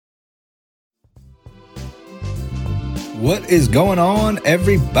What is going on,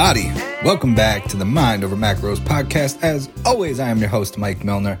 everybody? Welcome back to the Mind Over Macros podcast. As always, I am your host, Mike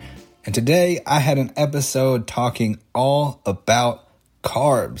Milner. And today I had an episode talking all about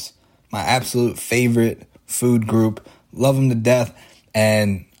carbs, my absolute favorite food group. Love them to death.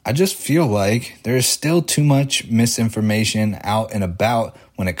 And I just feel like there's still too much misinformation out and about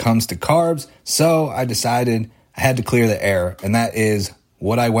when it comes to carbs. So I decided I had to clear the air. And that is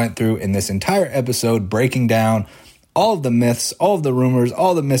what I went through in this entire episode, breaking down all of the myths, all of the rumors,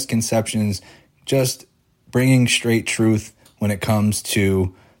 all the misconceptions, just bringing straight truth when it comes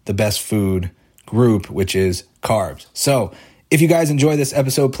to the best food group, which is carbs. So if you guys enjoy this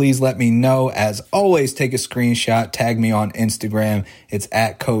episode, please let me know. As always, take a screenshot, tag me on Instagram. It's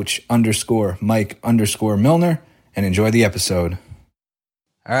at coach_Mike_Milner, and enjoy the episode.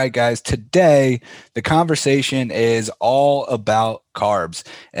 All right, guys, today the conversation is all about carbs.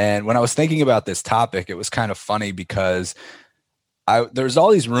 And when I was thinking about this topic, it was kind of funny because there's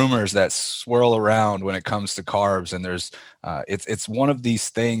all these rumors that swirl around when it comes to carbs. And it's one of these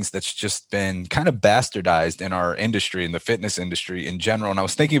things that's just been kind of bastardized in our industry, in the fitness industry in general. And I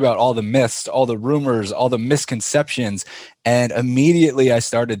was thinking about all the myths, all the rumors, all the misconceptions. And immediately I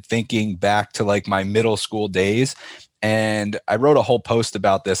started thinking back to like my middle school days. And I wrote a whole post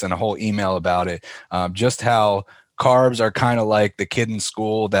about this and a whole email about it, just how carbs are kind of like the kid in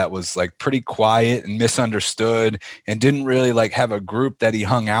school that was like pretty quiet and misunderstood and didn't really like have a group that he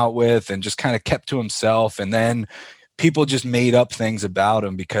hung out with and just kind of kept to himself. And then people just made up things about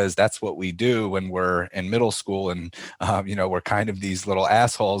him because that's what we do when we're in middle school. And, we're kind of these little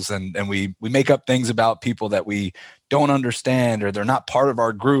assholes and we make up things about people that we don't understand, or they're not part of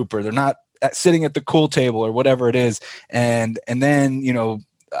our group, or they're not sitting at the cool table, or whatever it is. And then,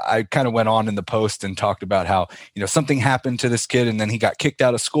 I kind of went on in the post and talked about how, something happened to this kid and then he got kicked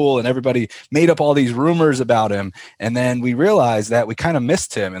out of school and everybody made up all these rumors about him. And then we realized that we kind of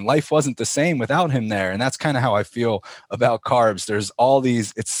missed him and life wasn't the same without him there. And that's kind of how I feel about carbs. There's all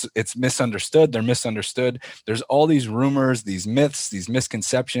these, it's misunderstood. They're misunderstood. There's all these rumors, these myths, these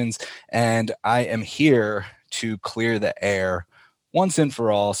misconceptions. And I am here to clear the air once and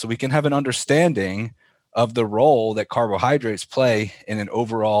for all, so we can have an understanding of the role that carbohydrates play in an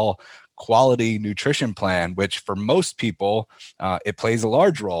overall quality nutrition plan, which for most people, it plays a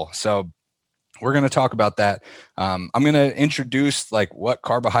large role. So we're going to talk about that. I'm going to introduce like what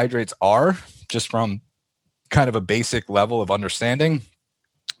carbohydrates are, just from kind of a basic level of understanding.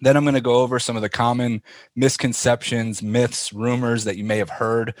 Then I'm going to go over some of the common misconceptions, myths, rumors that you may have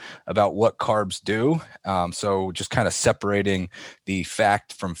heard about what carbs do. So just kind of separating the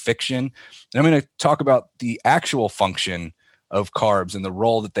fact from fiction. And I'm going to talk about the actual function of carbs and the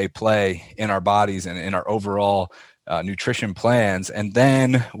role that they play in our bodies and in our overall nutrition plans. And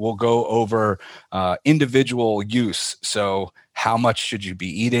then we'll go over individual use. So how much should you be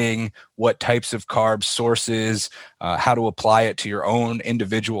eating? What types of carb sources? How to apply it to your own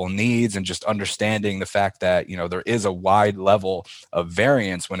individual needs, and just understanding the fact that, there is a wide level of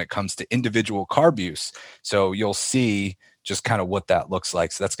variance when it comes to individual carb use. So you'll see just kind of what that looks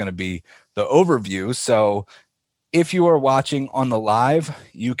like. So that's going to be the overview. So if you are watching on the live,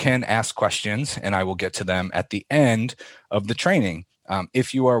 you can ask questions and I will get to them at the end of the training.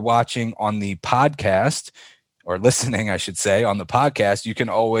 If you are watching on the podcast, or listening, I should say, on the podcast, you can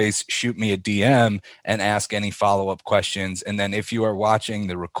always shoot me a DM and ask any follow-up questions. And then if you are watching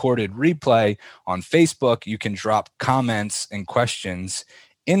the recorded replay on Facebook, you can drop comments and questions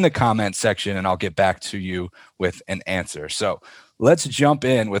in the comment section and I'll get back to you with an answer. So let's jump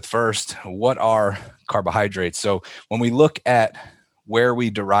in with first, what are carbohydrates? So when we look at where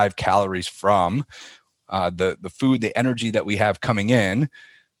we derive calories from, the food, the energy that we have coming in,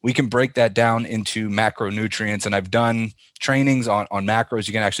 we can break that down into macronutrients. And I've done trainings on macros.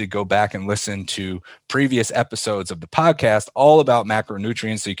 You can actually go back and listen to previous episodes of the podcast all about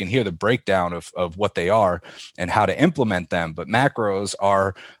macronutrients, so you can hear the breakdown of what they are and how to implement them. But macros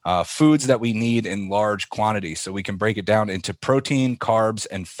are foods that we need in large quantities. So we can break it down into protein, carbs,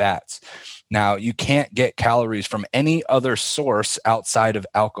 and fats. Now, you can't get calories from any other source outside of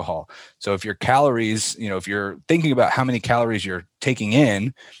alcohol. So if your calories, if you're thinking about how many calories you're taking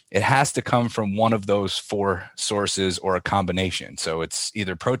in, it has to come from one of those four sources or a combination. So it's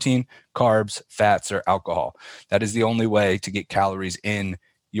either protein, carbs, fats, or alcohol. That is the only way to get calories in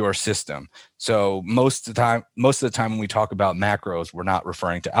your system. So most of the time when we talk about macros, we're not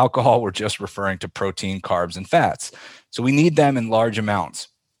referring to alcohol. We're just referring to protein, carbs, and fats. So we need them in large amounts.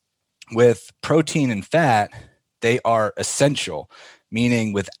 With protein and fat, they are essential,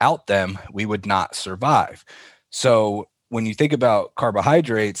 meaning without them, we would not survive. So when you think about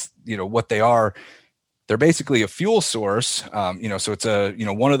carbohydrates, what they are, they're basically a fuel source. So it's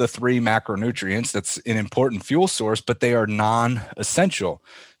one of the three macronutrients that's an important fuel source, but they are non-essential.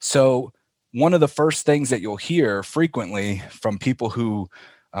 So one of the first things that you'll hear frequently from people who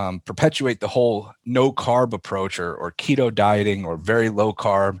perpetuate the whole no carb approach or keto dieting or very low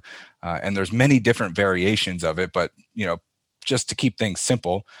carb, and there's many different variations of it, but just to keep things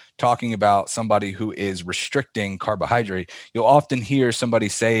simple, talking about somebody who is restricting carbohydrate, you'll often hear somebody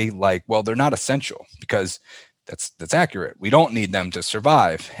say like, well, they're not essential, because that's accurate. We don't need them to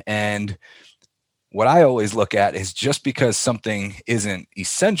survive. And what I always look at is, just because something isn't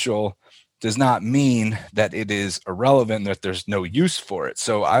essential does not mean that it is irrelevant, that there's no use for it.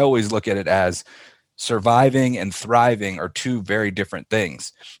 So I always look at it as surviving and thriving are two very different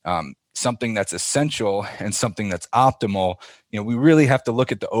things. Something that's essential and something that's optimal, we really have to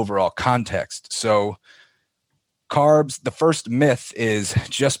look at the overall context. So carbs, the first myth is,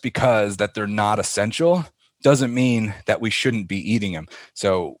 just because that they're not essential doesn't mean that we shouldn't be eating them.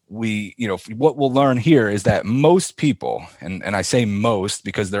 So what we'll learn here is that most people, and I say most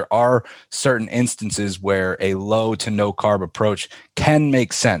because there are certain instances where a low to no carb approach can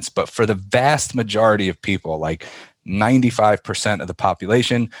make sense, but for the vast majority of people, like 95% of the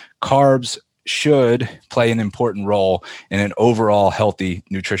population, carbs should play an important role in an overall healthy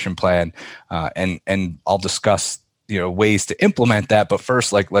nutrition plan. And I'll discuss ways to implement that. But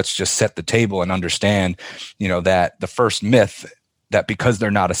first, let's just set the table and understand, that the first myth, that because they're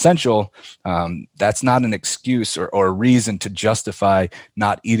not essential, that's not an excuse or a reason to justify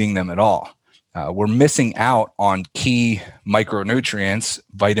not eating them at all. We're missing out on key micronutrients,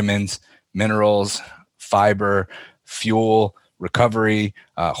 vitamins, minerals, fiber, fuel, recovery,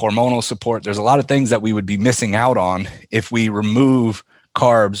 hormonal support. There's a lot of things that we would be missing out on if we remove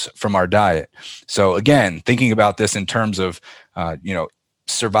carbs from our diet. So again, thinking about this in terms of,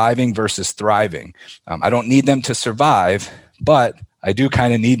 surviving versus thriving. I don't need them to survive, but I do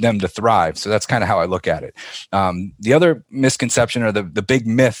kind of need them to thrive. So that's kind of how I look at it. The other misconception, or the big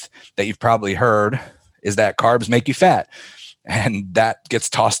myth that you've probably heard, is that carbs make you fat. And that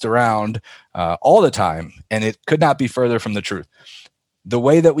gets tossed around all the time. And it could not be further from the truth. The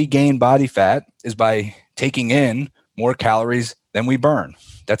way that we gain body fat is by taking in more calories than we burn.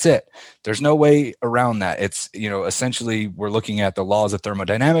 That's it. There's no way around that. It's, essentially we're looking at the laws of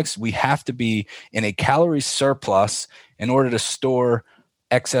thermodynamics. We have to be in a calorie surplus in order to store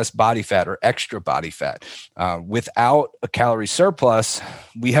excess body fat or extra body fat. Without a calorie surplus,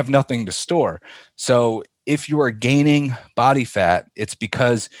 we have nothing to store. So if you are gaining body fat, it's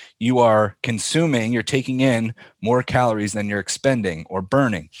because you're taking in more calories than you're expending or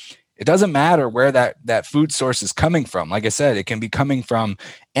burning. It doesn't matter where that food source is coming from. Like I said, it can be coming from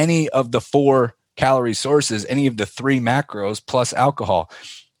any of the 4 calorie sources, any of the 3 macros plus alcohol.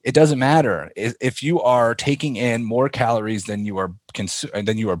 It doesn't matter. If you are taking in more calories than you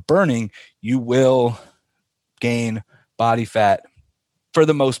are burning, you will gain body fat. For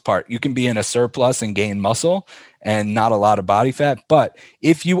the most part, you can be in a surplus and gain muscle and not a lot of body fat. But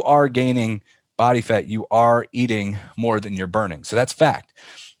if you are gaining body fat, you are eating more than you're burning. So that's fact.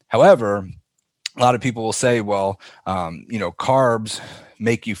 However, a lot of people will say, well, carbs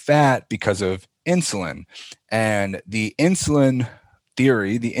make you fat because of insulin. And the insulin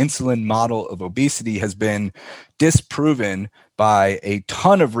theory, the insulin model of obesity, has been disproven by a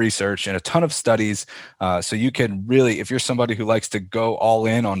ton of research and a ton of studies. So you can really, if you're somebody who likes to go all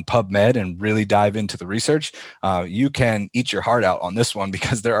in on PubMed and really dive into the research, you can eat your heart out on this one,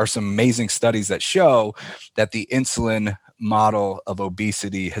 because there are some amazing studies that show that the insulin model of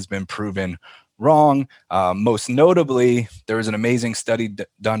obesity has been proven wrong. Most notably, there was an amazing study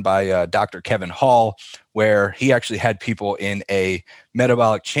done by Dr. Kevin Hall, where he actually had people in a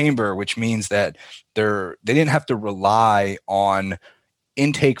metabolic chamber, which means that they didn't have to rely on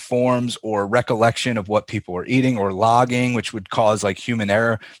intake forms or recollection of what people were eating or logging, which would cause human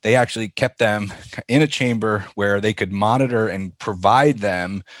error. They actually kept them in a chamber where they could monitor and provide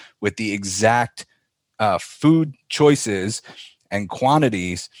them with the exact food choices and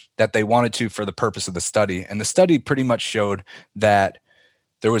quantities that they wanted to for the purpose of the study. And the study pretty much showed that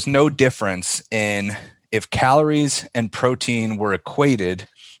there was no difference in, if calories and protein were equated,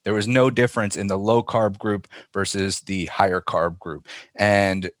 there was no difference in the low carb group versus the higher carb group.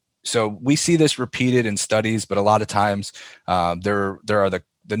 And so we see this repeated in studies, but a lot of times there are the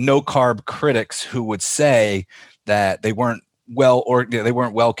no carb critics who would say that they weren't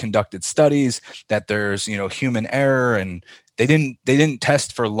well conducted studies, that there's human error, and they didn't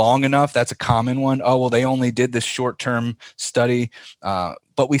test for long enough. That's a common one. Oh, well, they only did this short-term study.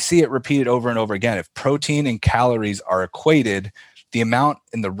 But we see it repeated over and over again. If protein and calories are equated, the amount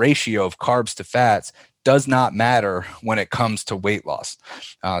and the ratio of carbs to fats does not matter when it comes to weight loss.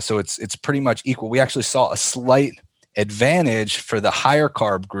 So it's pretty much equal. We actually saw a slight advantage for the higher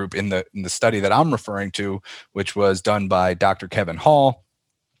carb group in the study that I'm referring to, which was done by Dr. Kevin Hall,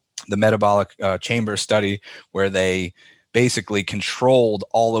 the metabolic chamber study, where they basically controlled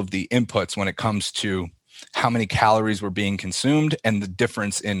all of the inputs when it comes to how many calories were being consumed and the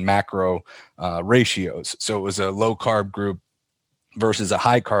difference in macro ratios. So it was a low carb group versus a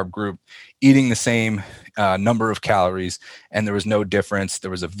high carb group eating the same number of calories, and there was no difference.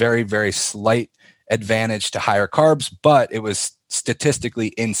 There was a very, very slight advantage to higher carbs, but it was statistically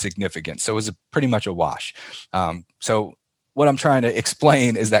insignificant. So it was pretty much a wash. So what I'm trying to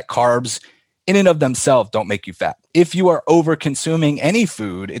explain is that carbs in and of themselves don't make you fat. If you are over consuming any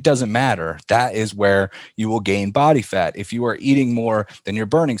food, it doesn't matter. That is where you will gain body fat. If you are eating more than you're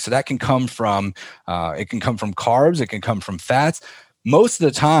burning, so that can come from carbs, it can come from fats. Most of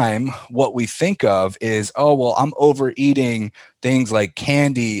the time, what we think of is, oh, well, I'm overeating things like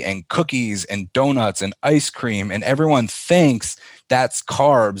candy and cookies and donuts and ice cream, and everyone thinks that's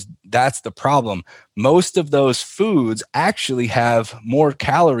carbs. That's the problem. Most of those foods actually have more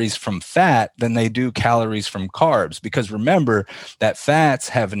calories from fat than they do calories from carbs, because remember that fats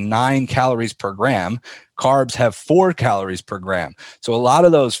have 9 calories per gram. Carbs have 4 calories per gram. So a lot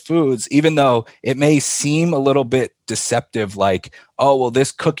of those foods, even though it may seem a little bit deceptive, like, oh, well,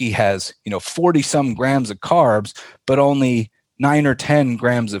 this cookie has, 40 some grams of carbs, but only 9 or 10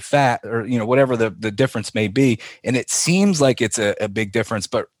 grams of fat, or, whatever the difference may be. And it seems like it's a big difference,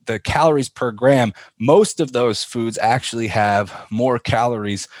 but the calories per gram, most of those foods actually have more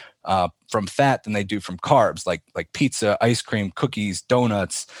calories from fat than they do from carbs, like pizza, ice cream, cookies,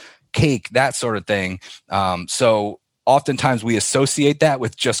 donuts, cake, that sort of thing. So oftentimes we associate that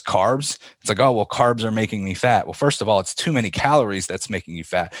with just carbs. It's like, oh, well, carbs are making me fat. Well, first of all, it's too many calories that's making you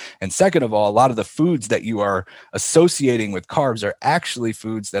fat. And second of all, a lot of the foods that you are associating with carbs are actually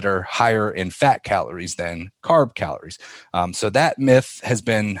foods that are higher in fat calories than carb calories. So that myth has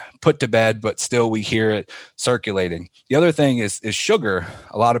been put to bed, but still we hear it circulating. The other thing is sugar.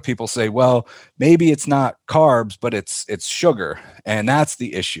 A lot of people say, well, maybe it's not carbs, but it's sugar. And that's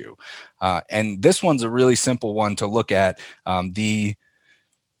the issue. And this one's a really simple one to look at.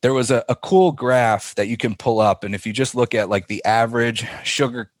 There was a cool graph that you can pull up. And if you just look at like the average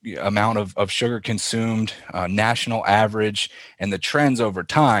sugar amount of sugar consumed, national average, and the trends over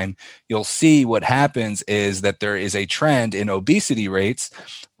time, you'll see what happens is that there is a trend in obesity rates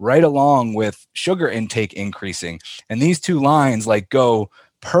right along with sugar intake increasing. And these two lines go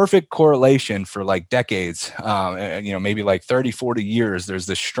perfect correlation for like decades, maybe like 30, 40 years. There's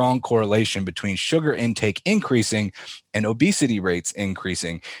this strong correlation between sugar intake increasing and obesity rates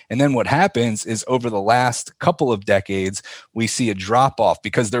increasing. And then what happens is over the last couple of decades, we see a drop off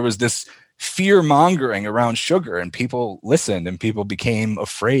because there was this fear mongering around sugar, and people listened and people became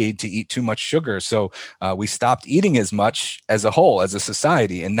afraid to eat too much sugar. So we stopped eating as much as a whole, as a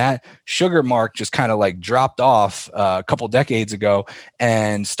society. And that sugar mark just kind of dropped off a couple decades ago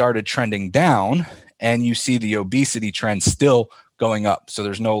and started trending down. And you see the obesity trend still going up. So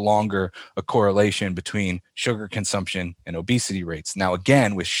there's no longer a correlation between sugar consumption and obesity rates. Now,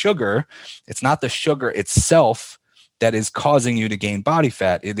 again, with sugar, it's not the sugar itself that is causing you to gain body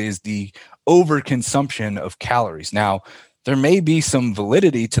fat. It is the overconsumption of calories. Now, there may be some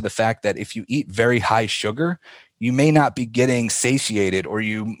validity to the fact that if you eat very high sugar, you may not be getting satiated, or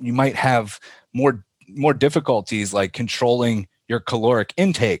you might have more difficulties like controlling your caloric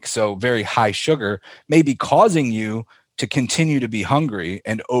intake. So very high sugar may be causing you to continue to be hungry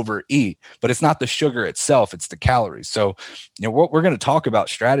and overeat, but it's not the sugar itself, it's the calories. So, what we're going to talk about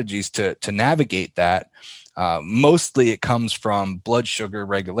strategies to navigate that. Mostly it comes from blood sugar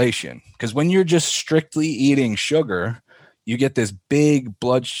regulation, because when you're just strictly eating sugar, you get this big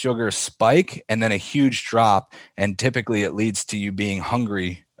blood sugar spike and then a huge drop. And typically it leads to you being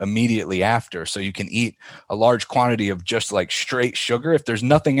hungry immediately after. So you can eat a large quantity of just like straight sugar if there's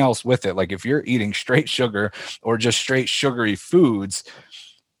nothing else with it. Like if you're eating straight sugar or just straight sugary foods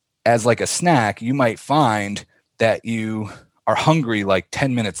as like a snack, you might find that you are hungry like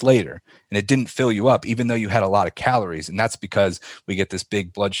 10 minutes later and it didn't fill you up, even though you had a lot of calories. And that's because we get this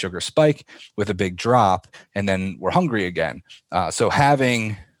big blood sugar spike with a big drop, and then we're hungry again. So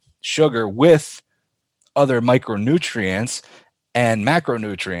having sugar with other micronutrients and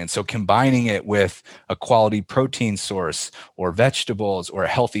macronutrients, so combining it with a quality protein source or vegetables or a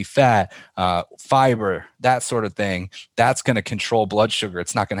healthy fat, fiber, that sort of thing, that's going to control blood sugar.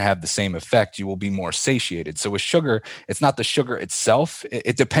 It's not going to have the same effect. You will be more satiated. So with sugar, it's not the sugar itself.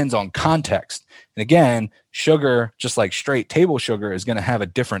 It depends on context. And again, sugar, just like straight table sugar, is going to have a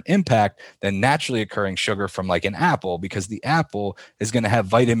different impact than naturally occurring sugar from like an apple, because the apple is going to have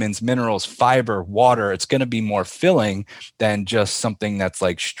vitamins, minerals, fiber, water. It's going to be more filling than just something that's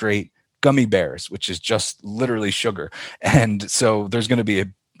like straight gummy bears, which is just literally sugar. And so there's going to be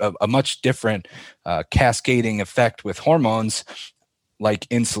a much different cascading effect with hormones like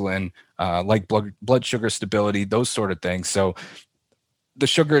insulin, like blood sugar stability, those sort of things. So the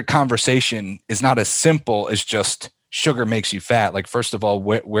sugar conversation is not as simple as just sugar makes you fat. Like, first of all,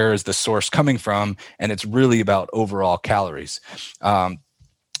 where is the source coming from? And it's really about overall calories.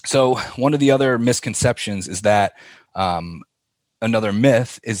 So one of the other misconceptions is that another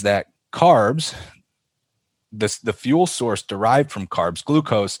myth is that carbs, the fuel source derived from carbs,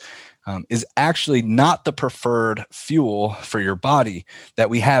 glucose, is actually not the preferred fuel for your body, that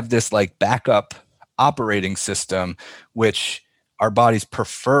we have this like backup operating system, which our bodies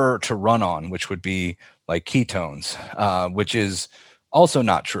prefer to run on, which would be like ketones, which is also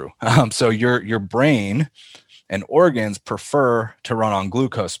not true. So your brain and organs prefer to run on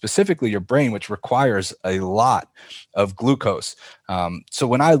glucose, specifically your brain, which requires a lot of glucose. So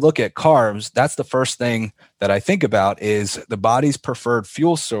when I look at carbs, that's the first thing that I think about is the body's preferred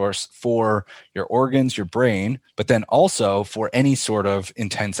fuel source for your organs, your brain, but then also for any sort of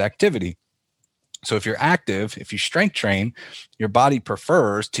intense activity. So if you're active, if you strength train, your body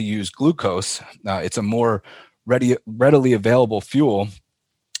prefers to use glucose. It's a more readily available fuel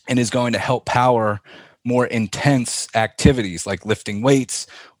and is going to help power more intense activities like lifting weights,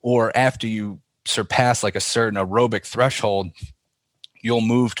 or after you surpass like a certain aerobic threshold, you'll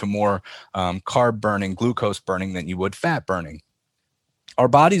move to more carb burning, glucose burning than you would fat burning. Our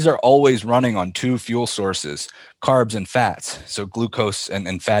bodies are always running on two fuel sources, carbs and fats, so glucose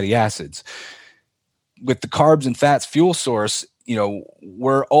and fatty acids. With the carbs and fats fuel source,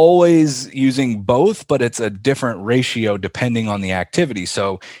 we're always using both, but it's a different ratio depending on the activity.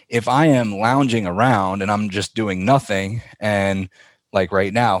 So if I am lounging around and I'm just doing nothing, and like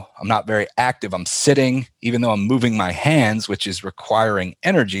right now, I'm not very active, I'm sitting, even though I'm moving my hands, which is requiring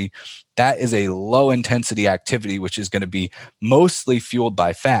energy, that is a low intensity activity, which is going to be mostly fueled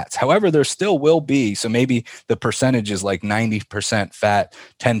by fats. However, there still will be, so maybe the percentage is like 90% fat,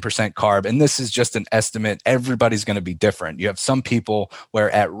 10% carb. And this is just an estimate. Everybody's going to be different. You have some people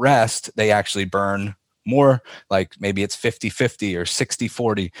where at rest, they actually burn more, like maybe it's 50-50 or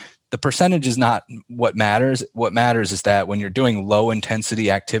 60-40. The percentage is not what matters. What matters is that when you're doing low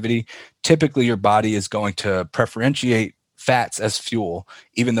intensity activity, typically your body is going to preferentiate fats as fuel,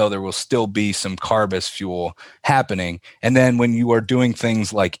 even though there will still be some carb as fuel happening. And then when you are doing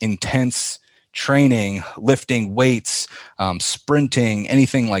things like intense training, lifting weights, sprinting,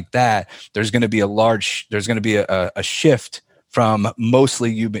 anything like that, there's going to be a shift from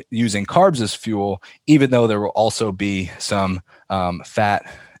mostly using carbs as fuel, even though there will also be some fat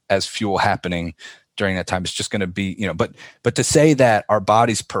as fuel happening during that time. It's just going to be, but to say that our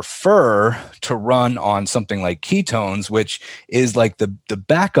bodies prefer to run on something like ketones, which is like the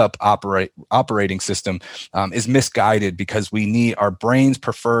backup operating system, is misguided, because our brains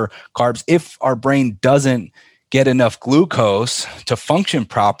prefer carbs. If our brain doesn't get enough glucose to function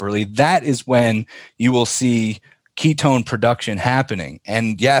properly, that is when you will see ketone production happening.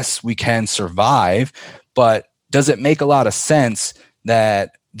 And yes, we can survive, but does it make a lot of sense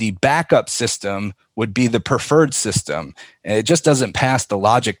that the backup system would be the preferred system? And it just doesn't pass the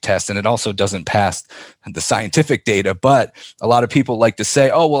logic test, and it also doesn't pass the scientific data. But a lot of people like to say,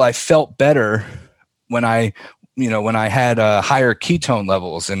 oh, well, I felt better when I had higher ketone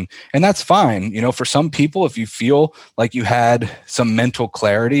levels, and that's fine. For some people, if you feel like you had some mental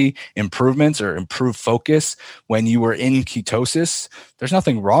clarity improvements or improved focus when you were in ketosis, there's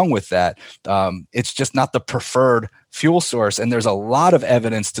nothing wrong with that. It's just not the preferred fuel source. And there's a lot of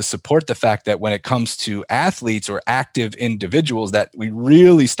evidence to support the fact that when it comes to athletes or active individuals, that we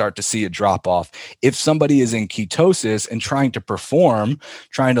really start to see a drop off. If somebody is in ketosis and trying to perform,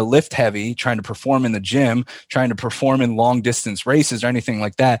 trying to lift heavy, trying to perform in the gym, trying to perform in long distance races or anything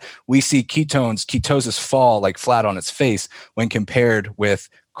like that, we see ketosis fall like flat on its face when compared with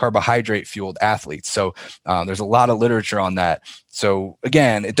carbohydrate fueled athletes. So there's a lot of literature on that. So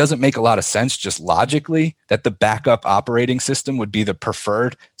again, it doesn't make a lot of sense just logically that the backup operating system would be the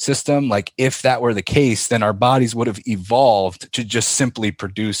preferred system. Like, if that were the case, then our bodies would have evolved to just simply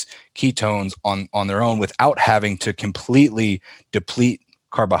produce ketones on their own without having to completely deplete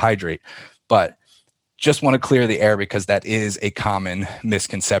carbohydrate. But just want to clear the air, because that is a common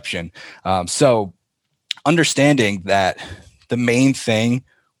misconception. So understanding that the main thing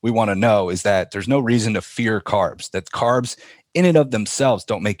we want to know is that there's no reason to fear carbs, that carbs in and of themselves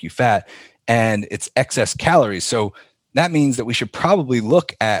don't make you fat. and it's excess calories. So that means that we should probably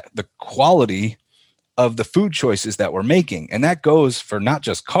look at the quality of the food choices that we're making. And that goes for not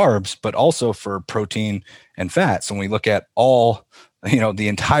just carbs, but also for protein and fats. When we look at all, the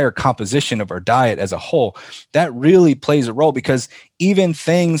entire composition of our diet as a whole, that really plays a role, because even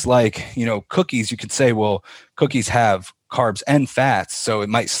things like, cookies, you could say, well, cookies have carbs and fats, so it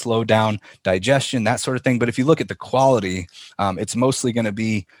might slow down digestion, that sort of thing. But if you look at the quality, it's mostly going to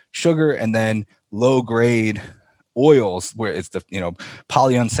be sugar and then low grade oils, where it's the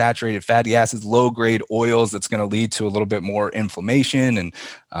polyunsaturated fatty acids, low grade oils, that's going to lead to a little bit more inflammation. And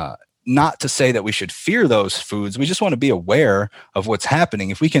not to say that we should fear those foods, we just want to be aware of what's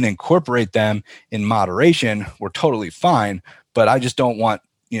happening. If we can incorporate them in moderation, we're totally fine. But I just don't want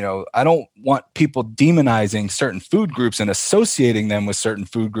I don't want people demonizing certain food groups and associating them with certain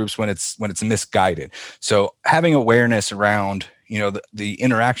food groups when it's misguided. So having awareness around the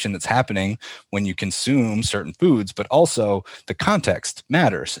interaction that's happening when you consume certain foods, but also the context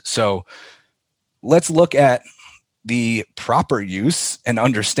matters. So let's look at the proper use and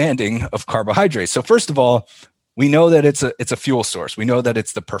understanding of carbohydrates. So first of all, we know that it's a fuel source. We know that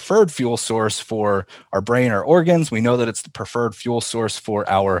it's the preferred fuel source for our brain, our organs. We know that it's the preferred fuel source for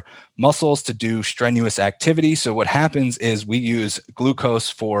our muscles to do strenuous activity. So what happens is we use glucose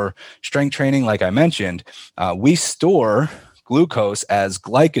for strength training. Like I mentioned, we store glucose as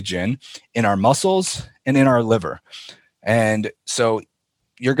glycogen in our muscles and in our liver. And so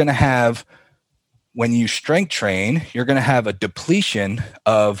you're going to have, when you strength train, you're going to have a depletion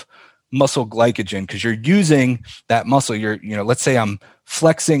of muscle glycogen, because you're using that muscle. Let's say I'm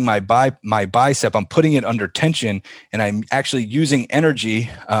flexing my bicep, I'm putting it under tension, and I'm actually using energy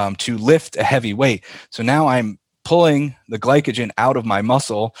to lift a heavy weight. So now I'm pulling the glycogen out of my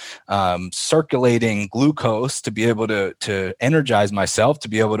muscle, circulating glucose to be able to energize myself, to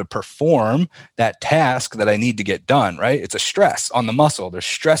be able to perform that task that I need to get done, right? It's a stress on the muscle. There's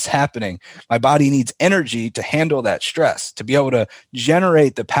stress happening. My body needs energy to handle that stress, to be able to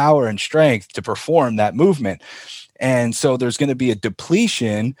generate the power and strength to perform that movement. And so there's going to be a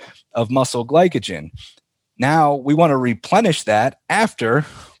depletion of muscle glycogen. Now we want to replenish that after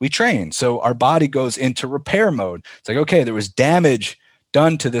we train. So our body goes into repair mode. It's like, okay, there was damage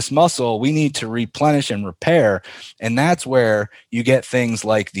done to this muscle. We need to replenish and repair. And that's where you get things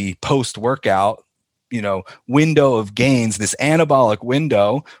like the post-workout, window of gains, this anabolic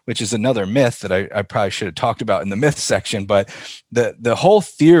window, which is another myth that I probably should have talked about in the myth section. But the whole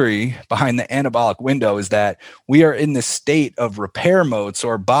theory behind the anabolic window is that we are in this state of repair mode. So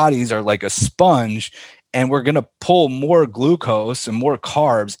our bodies are like a sponge, and we're going to pull more glucose and more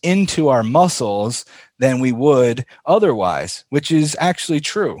carbs into our muscles than we would otherwise, which is actually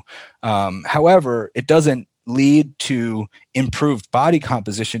true. However, it doesn't lead to improved body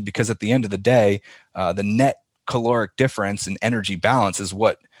composition, because at the end of the day, the net caloric difference and energy balance is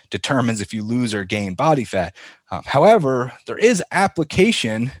what determines if you lose or gain body fat. However, there is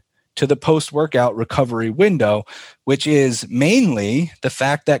application to the post-workout recovery window, which is mainly the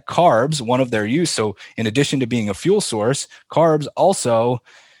fact that carbs, one of their use. So in addition to being a fuel source, carbs also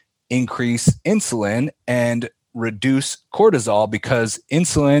increase insulin and reduce cortisol, because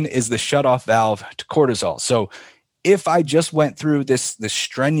insulin is the shutoff valve to cortisol. So if I just went through this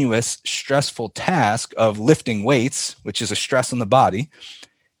strenuous, stressful task of lifting weights, which is a stress on the body,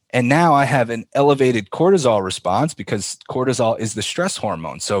 and now I have an elevated cortisol response, because cortisol is the stress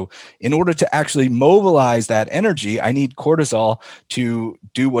hormone. So in order to actually mobilize that energy, I need cortisol to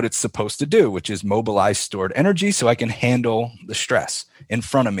do what it's supposed to do, which is mobilize stored energy so I can handle the stress in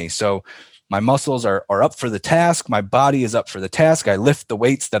front of me. So my muscles are up for the task. My body is up for the task. I lift the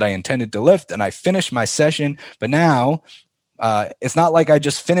weights that I intended to lift, and I finish my session. But now it's not like I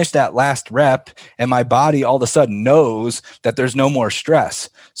just finished that last rep and my body all of a sudden knows that there's no more stress.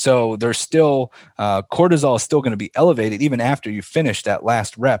 So there's still cortisol is still going to be elevated even after you finish that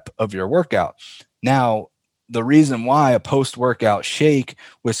last rep of your workout. Now, the reason why a post-workout shake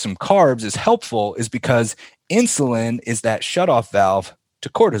with some carbs is helpful is because insulin is that shutoff valve to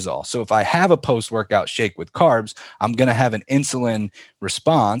cortisol. So if I have a post-workout shake with carbs, I'm going to have an insulin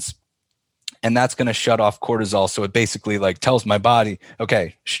response, and that's going to shut off cortisol. So it basically like tells my body,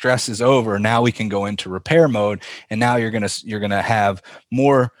 okay, stress is over. Now we can go into repair mode. And now you're going to have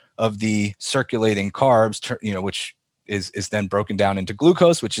more of the circulating carbs, which is then broken down into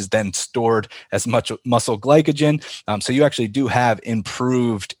glucose, which is then stored as much muscle glycogen. So you actually do have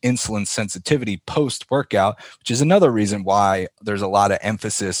improved insulin sensitivity post-workout, which is another reason why there's a lot of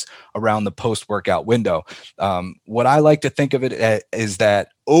emphasis around the post-workout window. What I like to think of it as is that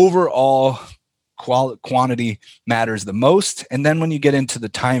overall quantity matters the most. And then when you get into the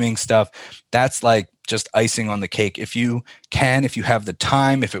timing stuff, that's like just icing on the cake. If you have the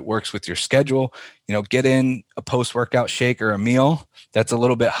time, if it works with your schedule, get in a post-workout shake or a meal that's a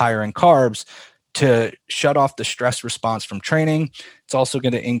little bit higher in carbs to shut off the stress response from training. It's also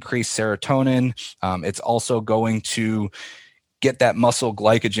going to increase serotonin. It's also going to get that muscle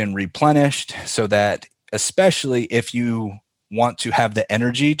glycogen replenished so that, especially if you want to have the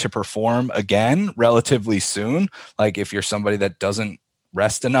energy to perform again relatively soon, like if you're somebody that doesn't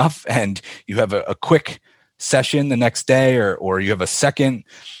rest enough and you have a quick session the next day, or you have a second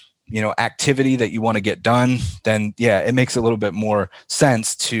activity that you want to get done, then yeah, it makes a little bit more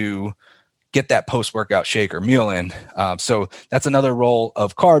sense to get that post-workout shake or meal in. So that's another role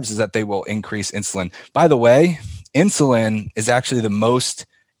of carbs, is that they will increase insulin. By the way, insulin is actually the most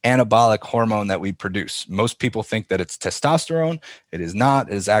anabolic hormone that we produce. Most people think that it's testosterone. It is not.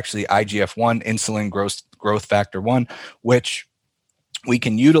 It is actually IGF-1, insulin growth factor 1, which we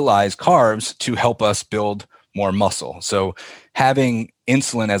can utilize carbs to help us build more muscle. So having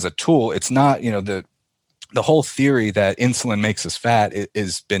insulin as a tool, it's not, the whole theory that insulin makes us fat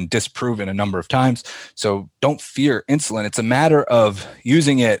has been disproven a number of times. So don't fear insulin. It's a matter of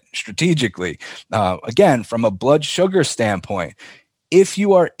using it strategically. Again, from a blood sugar standpoint, if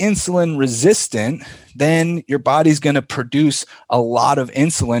you are insulin resistant, then your body's going to produce a lot of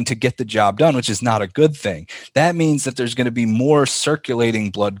insulin to get the job done, which is not a good thing. That means that there's going to be more circulating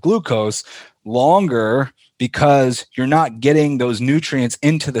blood glucose longer, because you're not getting those nutrients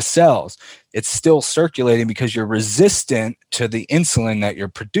into the cells. It's still circulating because you're resistant to the insulin that you're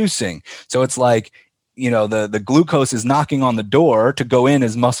producing. So it's like, the glucose is knocking on the door to go in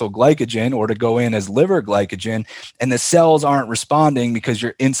as muscle glycogen or to go in as liver glycogen, and the cells aren't responding because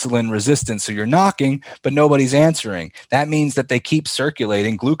you're insulin resistant. So you're knocking, but nobody's answering. That means that they keep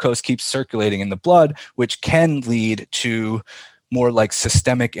circulating. Glucose keeps circulating in the blood, which can lead to more like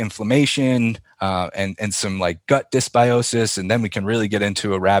systemic inflammation and some like gut dysbiosis. And then we can really get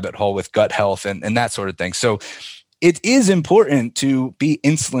into a rabbit hole with gut health and that sort of thing. So it is important to be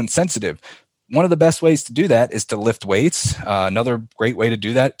insulin sensitive. One of the best ways to do that is to lift weights. Another great way to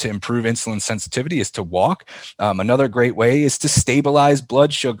do that to improve insulin sensitivity is to walk. Another great way is to stabilize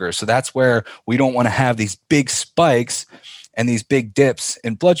blood sugar. So that's where we don't want to have these big spikes and these big dips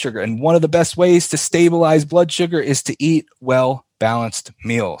in blood sugar. And one of the best ways to stabilize blood sugar is to eat well-balanced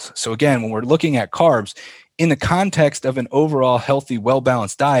meals. So again, when we're looking at carbs, in the context of an overall healthy,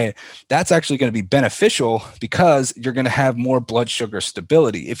 well-balanced diet, that's actually going to be beneficial because you're going to have more blood sugar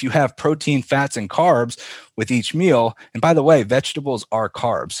stability. If you have protein, fats, and carbs with each meal, and by the way, vegetables are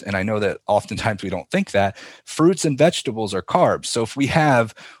carbs, and I know that oftentimes we don't think that, fruits and vegetables are carbs. So if we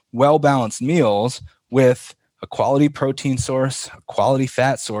have well-balanced meals with a quality protein source, a quality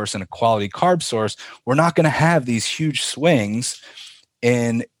fat source, and a quality carb source, we're not going to have these huge swings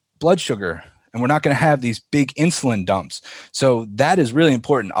in blood sugar, and we're not going to have these big insulin dumps. So that is really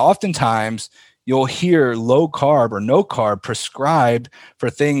important. Oftentimes, you'll hear low carb or no carb prescribed for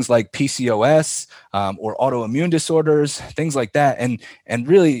things like PCOS or autoimmune disorders, things like that. And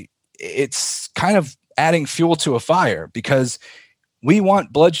really, it's kind of adding fuel to a fire, because we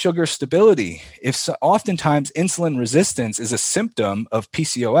want blood sugar stability. Oftentimes insulin resistance is a symptom of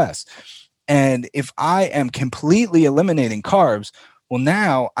PCOS. And if I am completely eliminating carbs, well,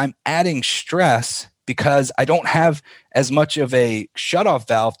 now I'm adding stress because I don't have as much of a shutoff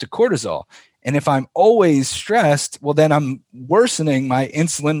valve to cortisol. And if I'm always stressed, well, then I'm worsening my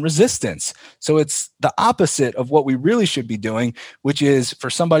insulin resistance. So it's the opposite of what we really should be doing, which is, for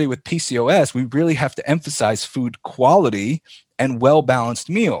somebody with PCOS, we really have to emphasize food quality and well-balanced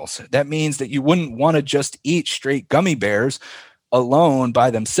meals. That means that you wouldn't want to just eat straight gummy bears alone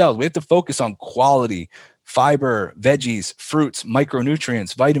by themselves. We have to focus on quality, fiber, veggies, fruits,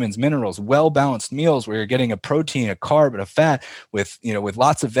 micronutrients, vitamins, minerals, well-balanced meals where you're getting a protein, a carb, and a fat with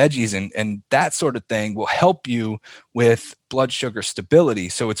lots of veggies, and that sort of thing will help you with blood sugar stability.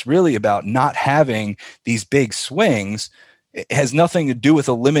 So it's really about not having these big swings. It has nothing to do with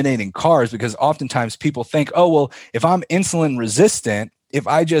eliminating carbs, because oftentimes people think, oh, well, if I'm insulin resistant, if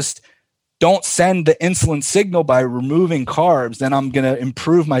I just don't send the insulin signal by removing carbs, then I'm going to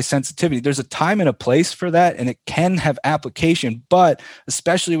improve my sensitivity. There's a time and a place for that, and it can have application. But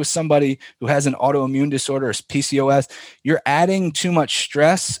especially with somebody who has an autoimmune disorder or PCOS, you're adding too much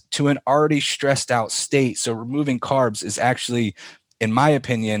stress to an already stressed out state. So removing carbs is actually, in my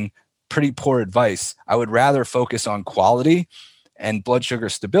opinion, pretty poor advice. I would rather focus on quality and blood sugar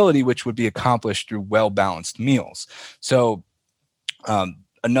stability, which would be accomplished through well-balanced meals. So,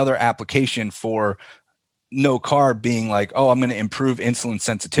 another application for no carb being like, oh, I'm going to improve insulin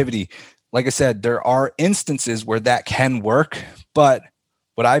sensitivity. like I said, there are instances where that can work, but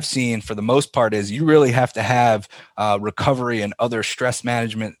what I've seen for the most part is you really have to have recovery and other stress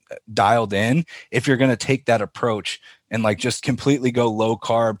management dialed in if you're going to take that approach and like just completely go low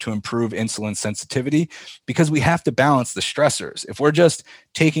carb to improve insulin sensitivity, because we have to balance the stressors. If we're just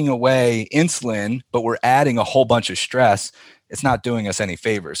taking away insulin, but we're adding a whole bunch of stress, it's not doing us any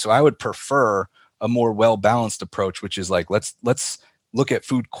favors. So I would prefer a more well-balanced approach, which is like, let's look at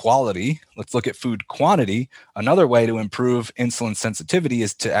food quality. Let's look at food quantity. Another way to improve insulin sensitivity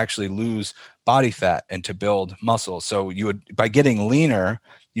is to actually lose body fat and to build muscle. So you would, by getting leaner,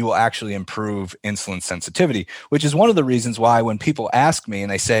 you will actually improve insulin sensitivity, which is one of the reasons why when people ask me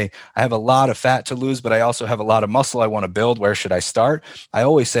and they say, I have a lot of fat to lose, but I also have a lot of muscle I want to build, where should I start? I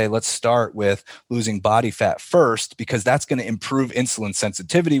always say, let's start with losing body fat first, because that's going to improve insulin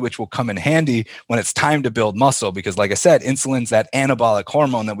sensitivity, which will come in handy when it's time to build muscle. Because like I said, insulin's that anabolic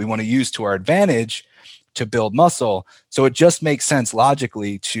hormone that we want to use to our advantage to build muscle. So it just makes sense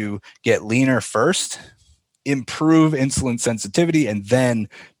logically to get leaner first, improve insulin sensitivity, and then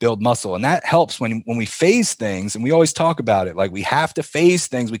build muscle. And that helps when we phase things. And we always talk about it, like we have to phase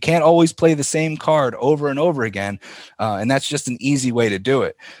things. We can't always play the same card over and over again. And that's just an easy way to do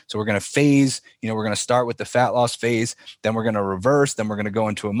it. So we're going to phase, we're going to start with the fat loss phase, then we're going to reverse, then we're going to go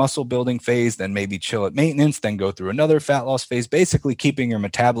into a muscle building phase, then maybe chill at maintenance, then go through another fat loss phase, basically keeping your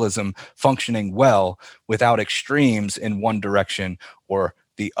metabolism functioning well without extremes in one direction or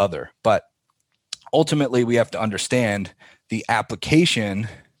the other. But ultimately, we have to understand the application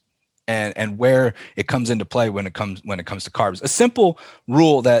and where it comes into play when it comes to carbs. A simple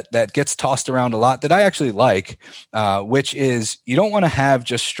rule that gets tossed around a lot that I actually like, which is you don't want to have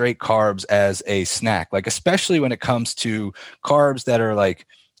just straight carbs as a snack, like especially when it comes to carbs that are like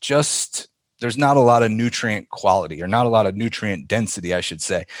just, there's not a lot of nutrient quality or not a lot of nutrient density, I should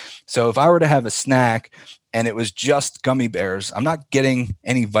say. So if I were to have a snack and it was just gummy bears, I'm not getting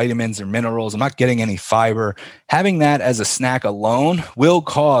any vitamins or minerals, I'm not getting any fiber. Having that as a snack alone will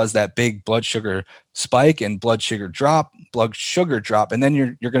cause that big blood sugar spike and blood sugar drop, and then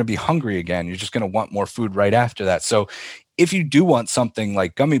you're going to be hungry again. You're just going to want more food right after that. So if you do want something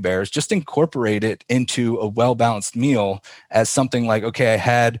like gummy bears, just incorporate it into a well-balanced meal as something like, okay, I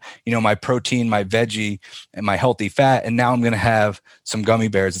had, my protein, my veggie, and my healthy fat, and now I'm going to have some gummy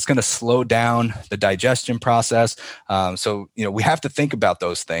bears. It's going to slow down the digestion process. So we have to think about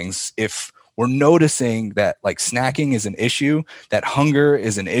those things. If we're noticing that like snacking is an issue, that hunger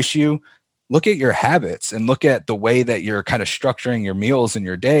is an issue, look at your habits and look at the way that you're kind of structuring your meals and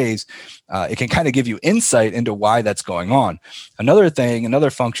your days. It can kind of give you insight into why that's going on. Another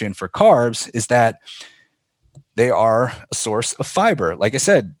function for carbs is that they are a source of fiber. Like I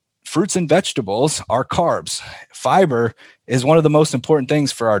said, fruits and vegetables are carbs. Fiber is one of the most important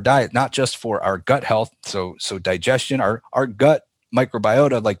things for our diet, not just for our gut health. So digestion, our gut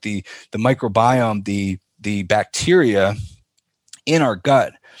microbiota, like the microbiome, the bacteria in our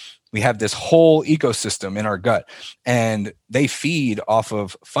gut. We have this whole ecosystem in our gut, and they feed off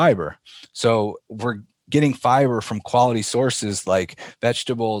of fiber. So we're getting fiber from quality sources like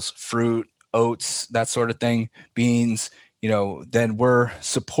vegetables, fruit, oats, that sort of thing, beans, then we're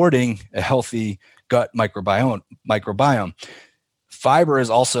supporting a healthy gut microbiome. Fiber is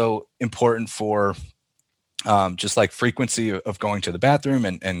also important for just like frequency of going to the bathroom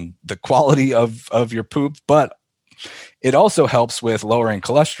and the quality of your poop, but it also helps with lowering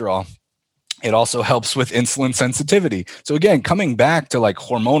cholesterol. It also helps with insulin sensitivity. So again, coming back to like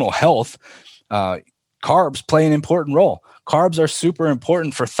hormonal health, carbs play an important role. Carbs are super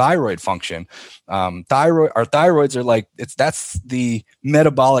important for thyroid function. Our thyroids are that's the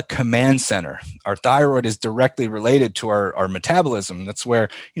metabolic command center. Our thyroid is directly related to our metabolism. That's where,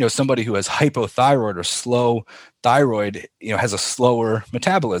 somebody who has hypothyroid or slow thyroid, has a slower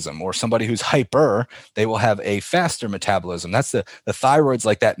metabolism, or somebody who's hyper, they will have a faster metabolism. That's the thyroid's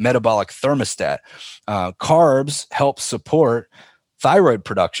like that metabolic thermostat. Carbs help support thyroid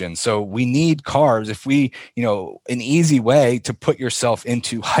production. So we need carbs. If we, an easy way to put yourself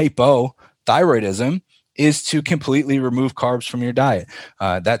into hypothyroidism is to completely remove carbs from your diet.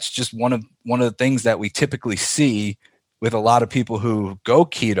 That's just one of the things that we typically see with a lot of people who go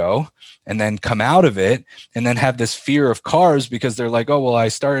keto and then come out of it and then have this fear of carbs because they're like, oh, well, I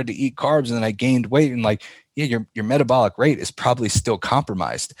started to eat carbs and then I gained weight, and like, yeah, your metabolic rate is probably still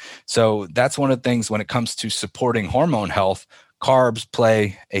compromised. So that's one of the things when it comes to supporting hormone health. Carbs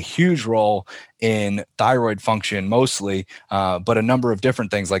play a huge role in thyroid function mostly, but a number of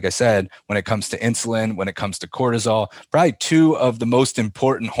different things, like I said, when it comes to insulin, when it comes to cortisol, probably two of the most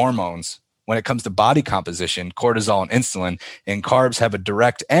important hormones when it comes to body composition, cortisol and insulin, and carbs have a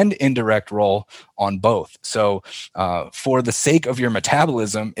direct and indirect role on both. So for the sake of your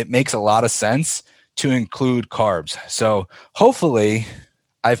metabolism, it makes a lot of sense to include carbs. So hopefully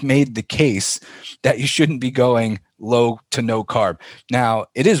I've made the case that you shouldn't be going low to no carb. Now,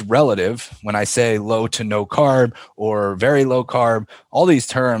 it is relative when I say low to no carb or very low carb. All these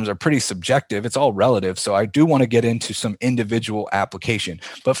terms are pretty subjective. It's all relative. So I do want to get into some individual application.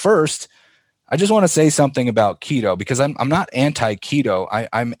 But first, I just want to say something about keto, because I'm not anti-keto.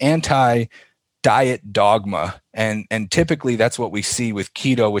 I'm anti-diet dogma. And typically that's what we see with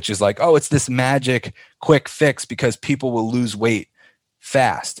keto, which is like, oh, it's this magic quick fix because people will lose weight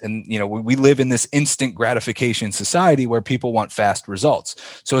fast. And, we live in this instant gratification society where people want fast results.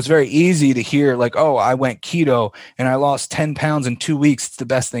 So it's very easy to hear like, oh, I went keto and I lost 10 pounds in 2 weeks. It's the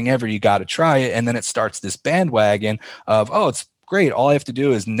best thing ever. You got to try it. And then it starts this bandwagon of, oh, it's great. All I have to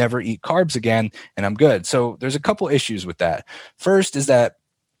do is never eat carbs again and I'm good. So there's a couple issues with that. First is that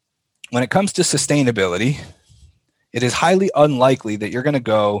when it comes to sustainability, it is highly unlikely that you're going to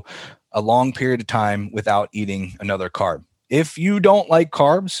go a long period of time without eating another carb. If you don't like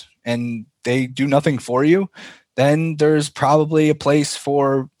carbs and they do nothing for you, then there's probably a place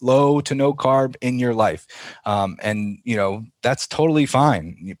for low to no carb in your life. And that's totally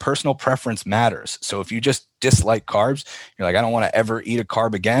fine. Personal preference matters. So if you just dislike carbs, you're like, I don't want to ever eat a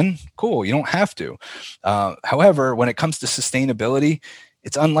carb again. Cool. You don't have to. However, when it comes to sustainability,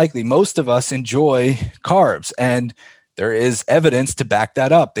 it's unlikely. Most of us enjoy carbs, and there is evidence to back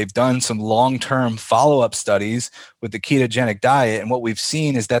that up. They've done some long-term follow-up studies with the ketogenic diet, and what we've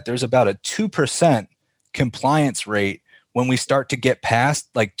seen is that there's about a 2% compliance rate when we start to get past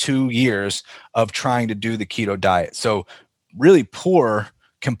like 2 years of trying to do the keto diet. So really poor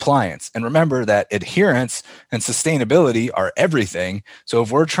compliance. And remember that adherence and sustainability are everything. So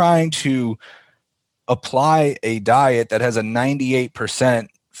if we're trying to apply a diet that has a 98%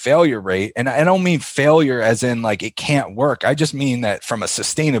 failure rate, and I don't mean failure as in like it can't work. I just mean that from a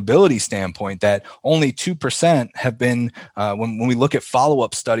sustainability standpoint, that only 2% have been, when we look at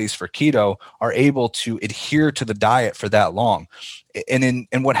follow-up studies for keto, are able to adhere to the diet for that long. And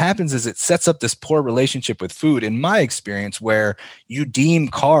what happens is it sets up this poor relationship with food, in my experience, where you deem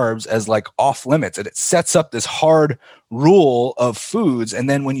carbs as like off limits, and it sets up this hard rule of foods. And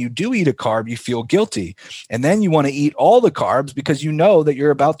then when you do eat a carb, you feel guilty. And then you want to eat all the carbs because you know that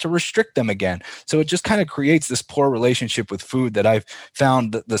you're about to restrict them again. So it just kind of creates this poor relationship with food that I've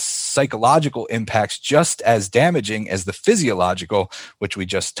found the psychological impacts just as damaging as the physiological, which we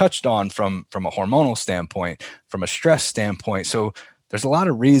just touched on from a hormonal standpoint, from a stress standpoint. So there's a lot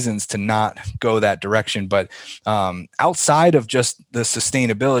of reasons to not go that direction. But outside of just the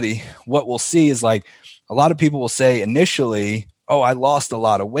sustainability, what we'll see is like a lot of people will say initially, oh, I lost a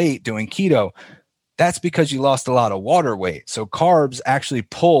lot of weight doing keto. That's because you lost a lot of water weight. So carbs actually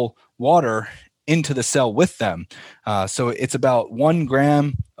pull water into the cell with them. So it's about 1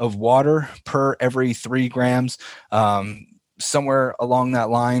 gram of water per every 3 grams. Somewhere along that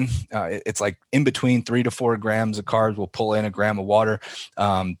line, it's like in between 3 to 4 grams of carbs will pull in a gram of water.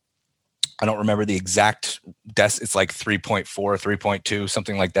 I don't remember the exact it's like 3.4, 3.2,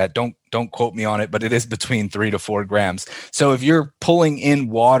 something like that. Don't quote me on it, but it is between 3 to 4 grams. So if you're pulling in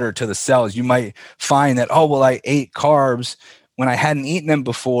water to the cells, you might find that, oh, well, I ate carbs when I hadn't eaten them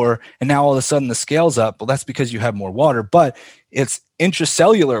before, and now all of a sudden the scale's up. Well, that's because you have more water, but it's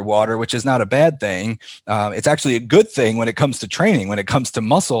intracellular water, which is not a bad thing. It's actually a good thing when it comes to training, when it comes to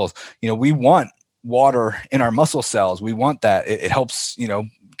muscles. We want water in our muscle cells. We want that. It helps,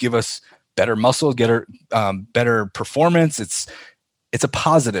 give us better muscle, get better performance. It's a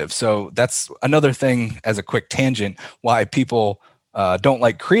positive. So that's another thing, as a quick tangent, why people don't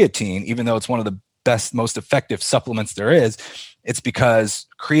like creatine, even though it's one of the best, most effective supplements there is. It's because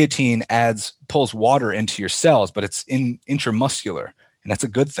creatine pulls water into your cells, but it's intramuscular, and that's a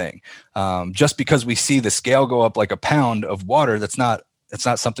good thing. Just because we see the scale go up like a pound of water, that's not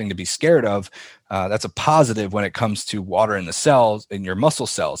something to be scared of. That's a positive when it comes to water in the cells, in your muscle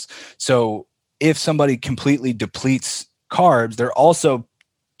cells. So if somebody completely depletes carbs, they're also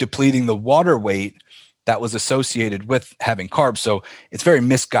depleting the water weight that was associated with having carbs. So it's very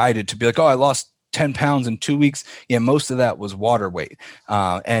misguided to be like, oh, I lost 10 pounds in 2 weeks. Yeah, most of that was water weight.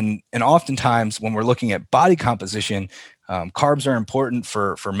 And oftentimes when we're looking at body composition, carbs are important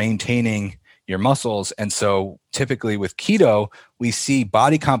for maintaining your muscles. And so typically with keto, we see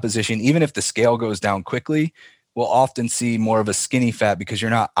body composition, even if the scale goes down quickly, will often see more of a skinny fat because you're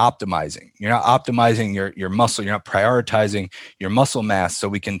not optimizing. You're not optimizing your muscle. You're not prioritizing your muscle mass. So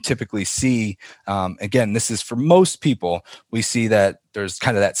we can typically see, again, this is for most people, we see that there's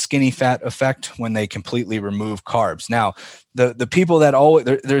kind of that skinny fat effect when they completely remove carbs. Now, the people that always,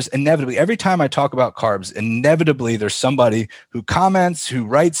 there's inevitably, every time I talk about carbs, inevitably there's somebody who comments, who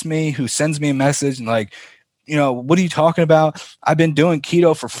writes me, who sends me a message and like, what are you talking about? I've been doing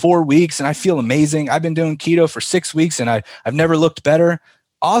keto for 4 weeks and I feel amazing. I've been doing keto for 6 weeks and I've never looked better.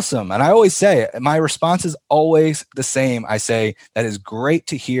 Awesome. And I always say, my response is always the same. I say, that is great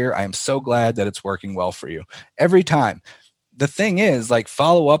to hear. I am so glad that it's working well for you every time. The thing is, like,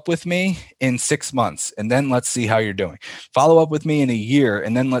 follow up with me in 6 months and then let's see how you're doing. Follow up with me in a year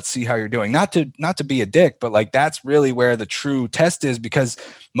and then let's see how you're doing. Not to be a dick, but like, that's really where the true test is, because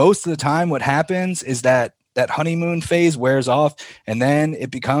most of the time what happens is that honeymoon phase wears off and then it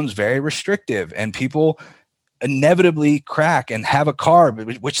becomes very restrictive and people inevitably crack and have a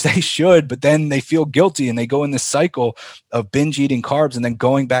carb, which they should, but then they feel guilty and they go in this cycle of binge eating carbs and then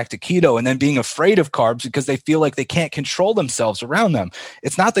going back to keto and then being afraid of carbs because they feel like they can't control themselves around them.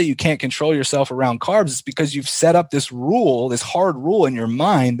 It's not that you can't control yourself around carbs. It's because you've set up this rule, this hard rule in your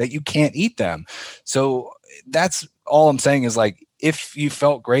mind that you can't eat them. So that's all I'm saying is, like, if you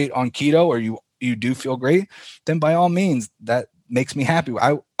felt great on keto or you do feel great, then by all means, that makes me happy.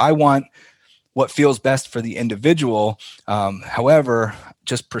 I want what feels best for the individual. However,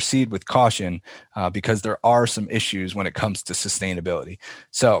 just proceed with caution because there are some issues when it comes to sustainability.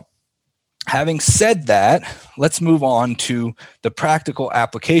 So having said that, let's move on to the practical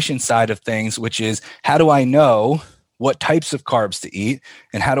application side of things, which is, how do I know what types of carbs to eat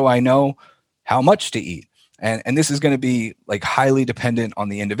and how do I know how much to eat? And this is going to be like highly dependent on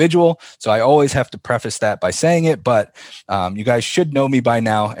the individual. So I always have to preface that by saying it, but you guys should know me by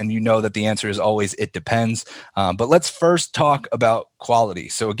now. And you know that the answer is always, it depends. But let's first talk about quality.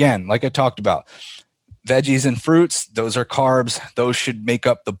 So again, like I talked about, veggies and fruits, those are carbs. Those should make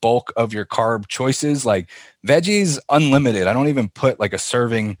up the bulk of your carb choices. Like veggies, unlimited. I don't even put like a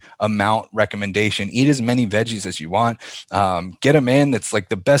serving amount recommendation. Eat as many veggies as you want. Get them in. It's like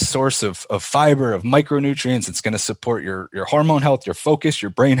the best source of fiber, of micronutrients. It's going to support your hormone health, your focus,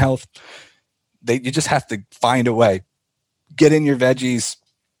 your brain health. You just have to find a way. Get in your veggies.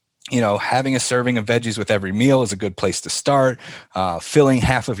 Having a serving of veggies with every meal is a good place to start. Filling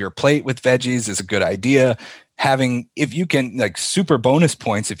half of your plate with veggies is a good idea. If you can, like, super bonus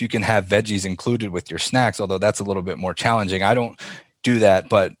points, if you can have veggies included with your snacks, although that's a little bit more challenging. I don't do that,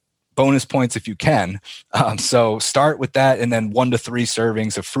 but bonus points if you can. So start with that, and then 1 to 3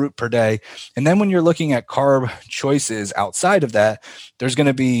 servings of fruit per day. And then when you're looking at carb choices outside of that, there's going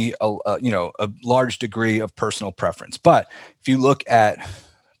to be a large degree of personal preference. But if you look at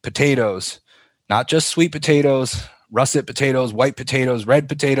potatoes, not just sweet potatoes, russet potatoes, white potatoes, red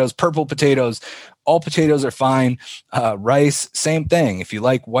potatoes, purple potatoes, all potatoes are fine. Rice, same thing. If you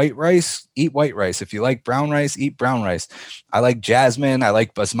like white rice, eat white rice. If you like brown rice, eat brown rice. I like jasmine. I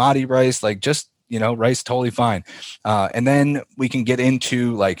like basmati rice. Like, just, rice, totally fine. And then we can get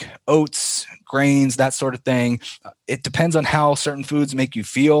into like oats, grains, that sort of thing. It depends on how certain foods make you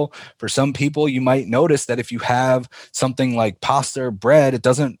feel. For some people, you might notice that if you have something like pasta or bread, it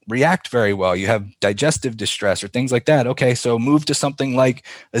doesn't react very well. You have digestive distress or things like that. Okay, so move to something like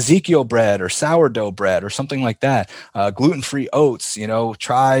Ezekiel bread or sourdough bread or something like that. Gluten-free oats,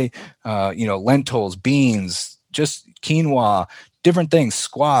 try, lentils, beans, just quinoa, different things,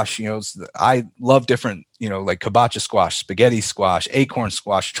 squash, I love different, like kabocha squash, spaghetti squash, acorn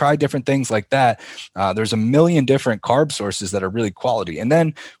squash, try different things like that. There's a million different carb sources that are really quality. And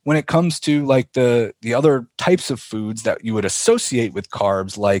then when it comes to like the other types of foods that you would associate with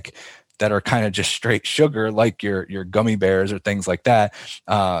carbs, like that are kind of just straight sugar, like your gummy bears or things like that,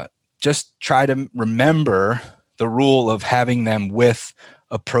 just try to remember the rule of having them with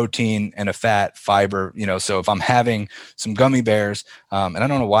a protein and a fat, fiber, so if I'm having some gummy bears, and I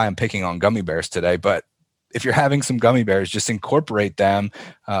don't know why I'm picking on gummy bears today, but if you're having some gummy bears, just incorporate them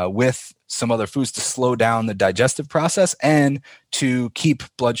with some other foods to slow down the digestive process and to keep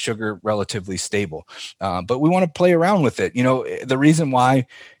blood sugar relatively stable. But we want to play around with it. The reason why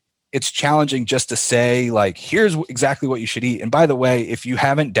it's challenging just to say, like, here's exactly what you should eat. And by the way, if you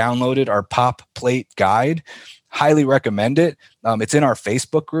haven't downloaded our Pop Plate Guide, highly recommend it. It's in our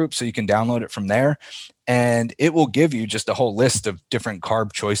Facebook group, so you can download it from there. And it will give you just a whole list of different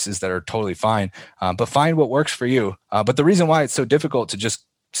carb choices that are totally fine. But find what works for you. But the reason why it's so difficult to just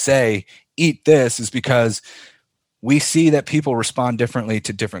say, eat this, is because we see that people respond differently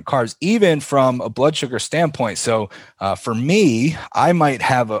to different carbs, even from a blood sugar standpoint. So for me, I might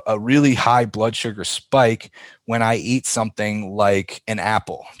have a really high blood sugar spike when I eat something like an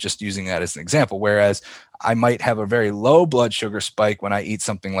apple, just using that as an example, whereas I might have a very low blood sugar spike when I eat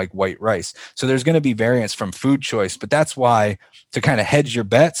something like white rice. So there's going to be variance from food choice, but that's why, to kind of hedge your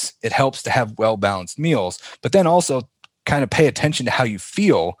bets, it helps to have well-balanced meals, but then also kind of pay attention to how you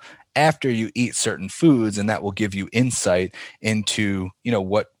feel after you eat certain foods, and that will give you insight into,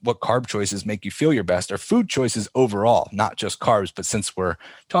 what carb choices make you feel your best, or food choices overall, not just carbs. But since we're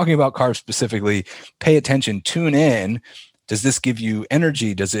talking about carbs specifically, pay attention, tune in. Does this give you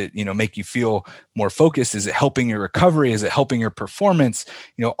energy? Does it, make you feel more focused? Is it helping your recovery? Is it helping your performance?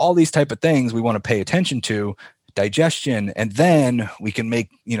 All these type of things we want to pay attention to, digestion, and then we can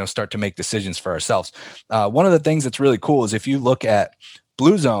start to make decisions for ourselves. One of the things that's really cool is if you look at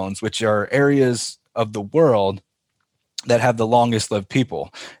blue zones, which are areas of the world that have the longest lived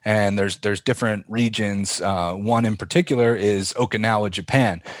people, and there's different regions. One in particular is Okinawa,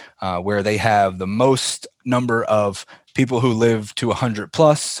 Japan, where they have the most number of people who live to 100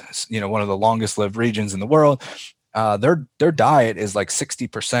 plus. One of the longest lived regions in the world. Their diet is like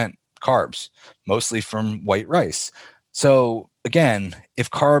 60% carbs, mostly from white rice. So again,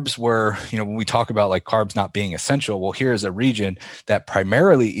 if carbs were, when we talk about like carbs not being essential, well, here's a region that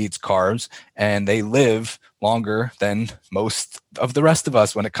primarily eats carbs and they live longer than most of the rest of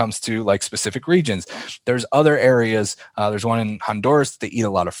us when it comes to like specific regions. There's other areas. There's one in Honduras. They eat a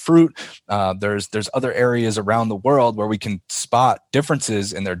lot of fruit. There's other areas around the world where we can spot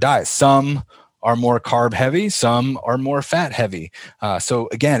differences in their diet. Some are more carb heavy, some are more fat heavy. So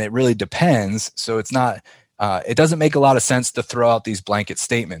again, it really depends. So it's not, it doesn't make a lot of sense to throw out these blanket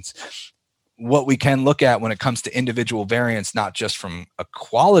statements. What we can look at when it comes to individual variance, not just from a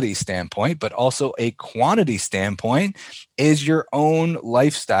quality standpoint, but also a quantity standpoint, is your own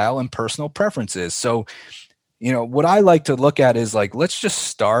lifestyle and personal preferences. So, what I like to look at is like, let's just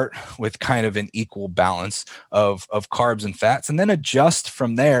start with kind of an equal balance of carbs and fats, and then adjust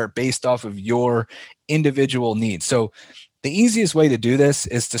from there based off of your individual needs. So the easiest way to do this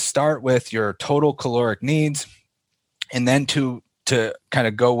is to start with your total caloric needs, and then to kind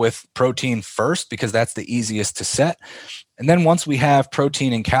of go with protein first, because that's the easiest to set. And then once we have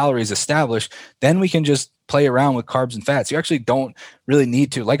protein and calories established, then we can just play around with carbs and fats. You actually don't really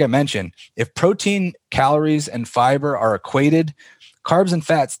need to. Like I mentioned, if protein, calories, and fiber are equated, carbs and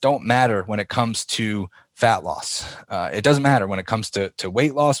fats don't matter when it comes to fat loss. It doesn't matter when it comes to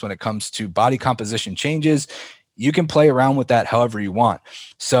weight loss, when it comes to body composition changes. You can play around with that however you want.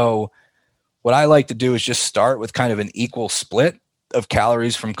 So what I like to do is just start with kind of an equal split of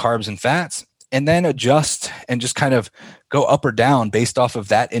calories from carbs and fats, and then adjust and just kind of go up or down based off of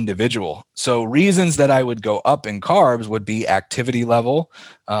that individual. So reasons that I would go up in carbs would be activity level.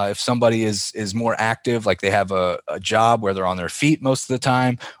 If somebody is more active, like they have a job where they're on their feet most of the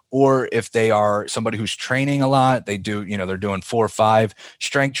time, or if they are somebody who's training a lot, they do, they're doing 4 or 5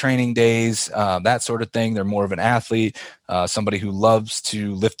 strength training days, that sort of thing. They're more of an athlete, somebody who loves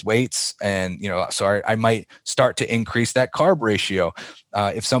to lift weights. And, so I might start to increase that carb ratio.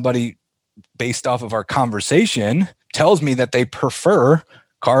 If somebody, based off of our conversation, tells me that they prefer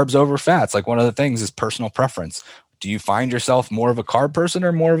carbs over fats, like one of the things is personal preference. Do you find yourself more of a carb person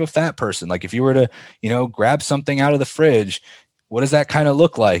or more of a fat person? Like if you were to, grab something out of the fridge, what does that kind of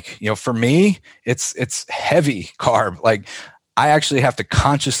look like? For me, it's heavy carb. Like I actually have to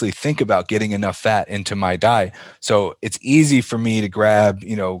consciously think about getting enough fat into my diet. So it's easy for me to grab,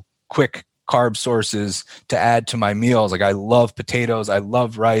 quick carb sources to add to my meals. Like I love potatoes. I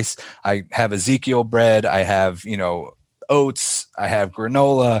love rice. I have Ezekiel bread. I have, oats. I have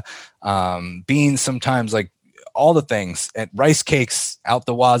granola, beans sometimes, like all the things, and rice cakes out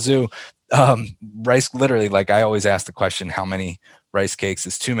the wazoo. Rice, literally, like I always ask the question, how many rice cakes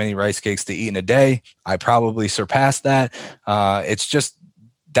is too many rice cakes to eat in a day? I probably surpassed that. It's just,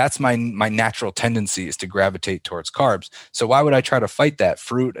 that's my natural tendency, is to gravitate towards carbs. So why would I try to fight that?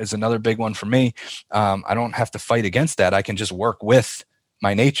 Fruit is another big one for me. I don't have to fight against that. I can just work with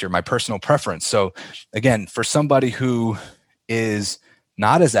my nature, my personal preference. So again, for somebody who is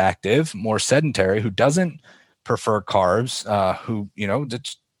not as active, more sedentary, who doesn't prefer carbs, who,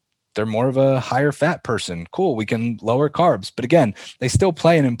 they're more of a higher fat person. Cool. We can lower carbs, but again, they still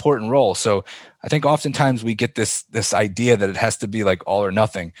play an important role. So I think oftentimes we get this idea that it has to be like all or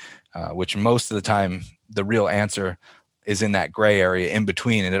nothing, which most of the time the real answer is in that gray area in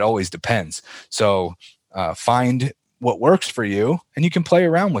between, and it always depends. So find what works for you, and you can play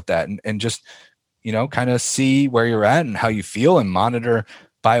around with that and just, kind of see where you're at and how you feel, and monitor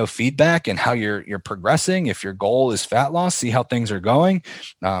biofeedback and how you're progressing. If your goal is fat loss, see how things are going.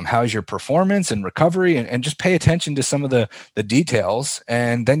 How's your performance and recovery, and just pay attention to some of the details,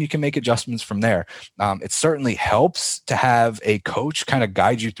 and then you can make adjustments from there. It certainly helps to have a coach kind of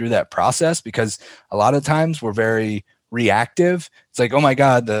guide you through that process, because a lot of times we're very reactive. It's like, oh my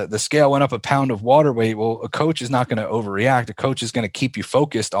God, the scale went up a pound of water weight. Well, a coach is not going to overreact. A coach is going to keep you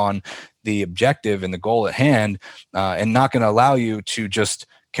focused on the objective and the goal at hand, and not going to allow you to just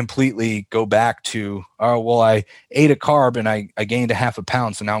completely go back to, oh, well, I ate a carb and I gained a half a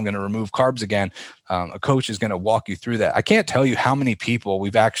pound, so now I'm going to remove carbs again. A coach is going to walk you through that. I can't tell you how many people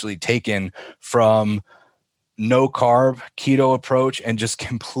we've actually taken from no carb keto approach and just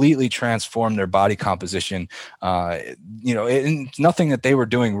completely transform their body composition. It's nothing that they were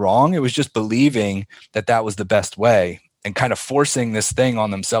doing wrong. It was just believing that that was the best way and kind of forcing this thing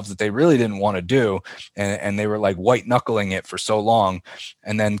on themselves that they really didn't want to do. And they were like white knuckling it for so long,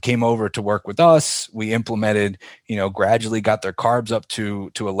 and then came over to work with us. We implemented, gradually got their carbs up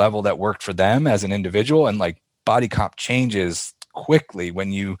to a level that worked for them as an individual. And like, body comp changes quickly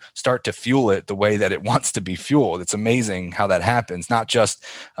when you start to fuel it the way that it wants to be fueled. It's amazing how that happens, not just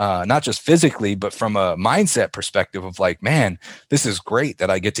physically, but from a mindset perspective of like, man, this is great that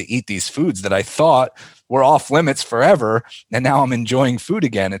I get to eat these foods that I thought were off limits forever, and now I'm enjoying food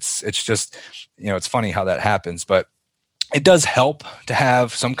again. It's just, it's funny how that happens. But it does help to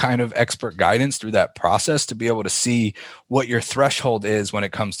have some kind of expert guidance through that process to be able to see what your threshold is when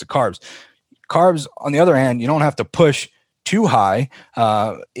it comes to carbs. Carbs, on the other hand, you don't have to push too high.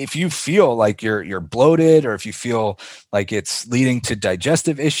 If you feel like you're bloated, or if you feel like it's leading to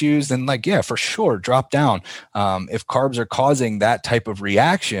digestive issues, then for sure, drop down. If carbs are causing that type of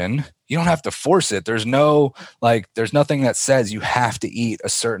reaction, you don't have to force it. There's nothing that says you have to eat a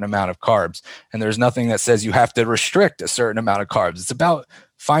certain amount of carbs, and there's nothing that says you have to restrict a certain amount of carbs. It's about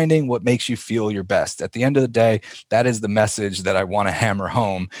finding what makes you feel your best. At the end of the day, that is the message that I want to hammer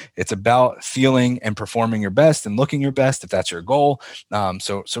home. It's about feeling and performing your best and looking your best, if that's your goal.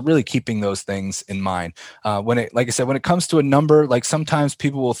 So really keeping those things in mind. When it comes to a number, like sometimes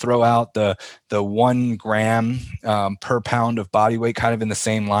people will throw out the 1 gram per pound of body weight, kind of in the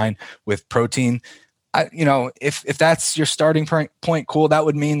same line with protein. If that's your starting point, cool. That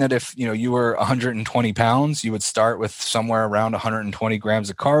would mean that if, you were 120 pounds, you would start with somewhere around 120 grams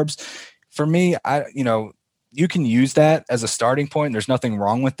of carbs. For me, you can use that as a starting point. There's nothing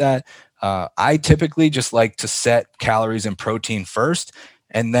wrong with that. I typically just like to set calories and protein first,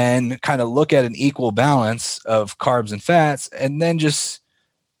 and then kind of look at an equal balance of carbs and fats, and then just,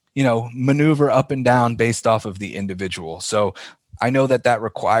 maneuver up and down based off of the individual. So I know that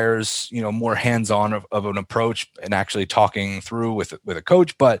requires, more hands-on of an approach and actually talking through with a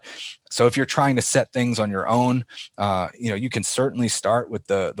coach. But so if you're trying to set things on your own, you can certainly start with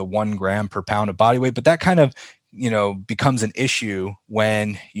the 1 gram per pound of body weight. But that kind of, becomes an issue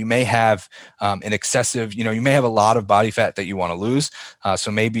when you may have an excessive, you may have a lot of body fat that you want to lose.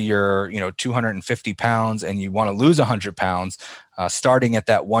 So maybe you're, 250 pounds and you want to lose 100 pounds. Starting at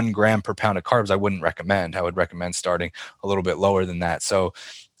that 1 gram per pound of carbs, I wouldn't recommend. I would recommend starting a little bit lower than that. So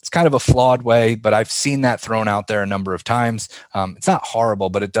it's kind of a flawed way, but I've seen that thrown out there a number of times. It's not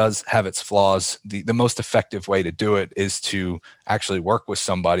horrible, but it does have its flaws. The most effective way to do it is to actually work with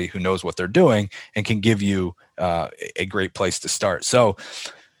somebody who knows what they're doing and can give you a great place to start. So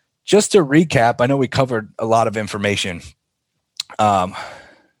just to recap, I know we covered a lot of information.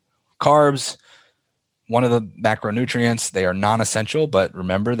 Carbs, one of the macronutrients, they are non-essential, but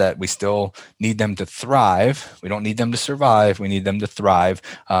remember that we still need them to thrive. We don't need them to survive. We need them to thrive.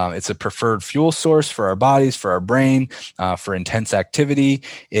 It's a preferred fuel source for our bodies, for our brain, for intense activity.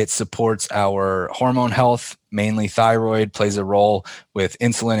 It supports our hormone health. Mainly thyroid plays a role with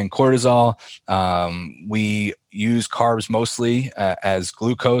insulin and cortisol. We use carbs mostly as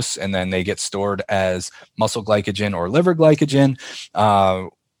glucose, and then they get stored as muscle glycogen or liver glycogen.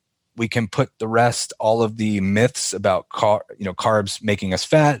 We can put the rest, all of the myths about carbs making us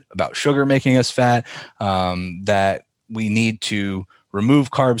fat, about sugar making us fat, that we need to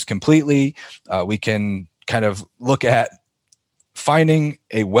remove carbs completely. We can kind of look at finding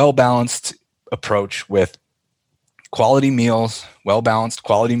a well-balanced approach with quality meals, well-balanced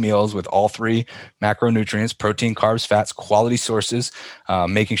quality meals with all 3 macronutrients: protein, carbs, fats, quality sources,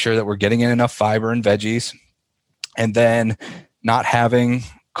 making sure that we're getting in enough fiber and veggies, and then not having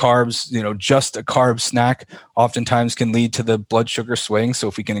carbs, just a carb snack oftentimes can lead to the blood sugar swing. So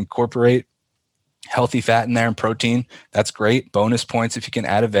if we can incorporate healthy fat in there and protein, that's great. Bonus points if you can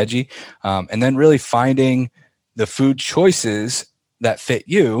add a veggie. And then really finding the food choices that fit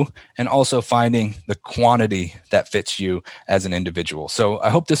you, and also finding the quantity that fits you as an individual. So I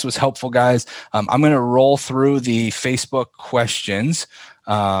hope this was helpful, guys. I'm going to roll through the Facebook questions.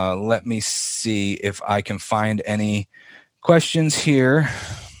 Let me see if I can find any questions here.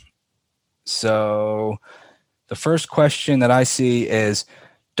 So the first question that I see is,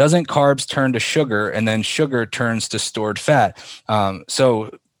 doesn't carbs turn to sugar and then sugar turns to stored fat?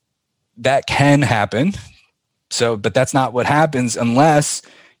 So that can happen. But that's not what happens unless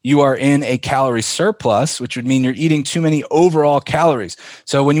you are in a calorie surplus, which would mean you're eating too many overall calories.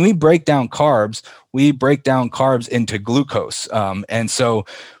 So when we break down carbs into glucose. And so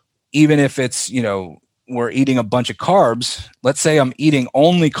even if it's, we're eating a bunch of carbs, let's say I'm eating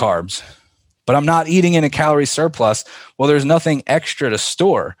only carbs, but I'm not eating in a calorie surplus. Well, there's nothing extra to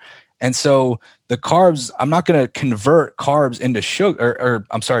store. And so the carbs, I'm not going to convert carbs into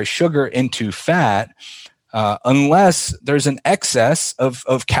sugar into fat, unless there's an excess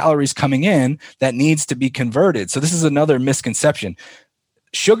of calories coming in that needs to be converted. So this is another misconception.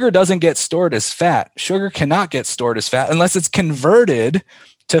 Sugar doesn't get stored as fat. Sugar cannot get stored as fat unless it's converted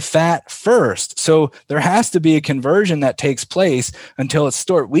to fat first. So there has to be a conversion that takes place until it's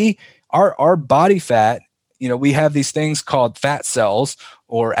stored. Our body fat, we have these things called fat cells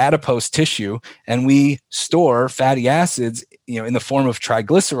or adipose tissue, and we store fatty acids, in the form of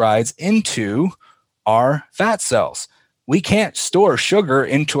triglycerides into our fat cells. We can't store sugar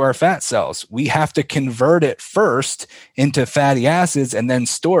into our fat cells. We have to convert it first into fatty acids and then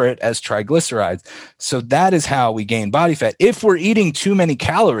store it as triglycerides. So that is how we gain body fat. If we're eating too many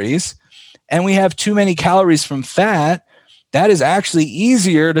calories and we have too many calories from fat, that is actually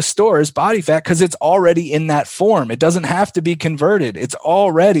easier to store as body fat because it's already in that form. It doesn't have to be converted. It's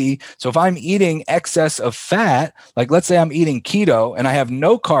already. So if I'm eating excess of fat, like let's say I'm eating keto and I have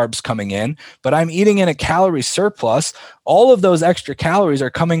no carbs coming in, but I'm eating in a calorie surplus, all of those extra calories are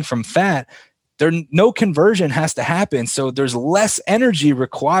coming from fat. No conversion has to happen. So there's less energy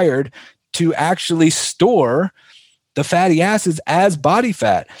required to actually store the fatty acids as body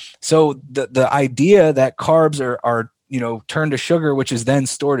fat. So the idea that carbs are turned to sugar, which is then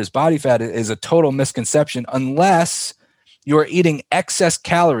stored as body fat, is a total misconception unless you're eating excess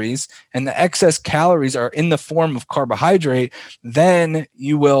calories and the excess calories are in the form of carbohydrate. Then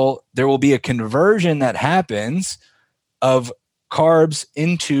there will be a conversion that happens of carbs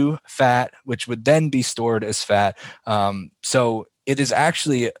into fat, which would then be stored as fat. So it is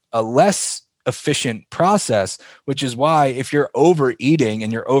actually a less efficient process, which is why if you're overeating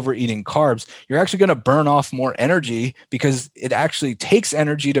and you're overeating carbs, you're actually going to burn off more energy because it actually takes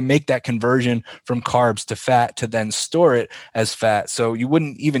energy to make that conversion from carbs to fat to then store it as fat. So you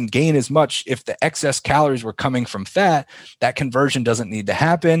wouldn't even gain as much if the excess calories were coming from fat. That conversion doesn't need to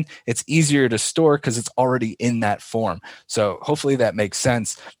happen. It's easier to store because it's already in that form. So hopefully that makes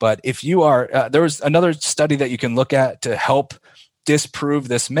sense. But if you are, there was another study that you can look at to help disprove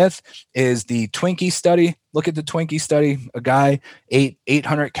this myth is the Twinkie study. Look at the Twinkie study. A guy ate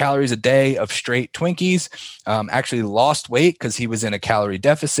 800 calories a day of straight Twinkies, actually lost weight because he was in a calorie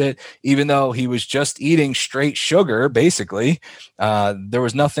deficit, even though he was just eating straight sugar, basically. There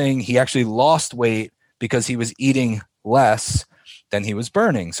was nothing. He actually lost weight because he was eating less than he was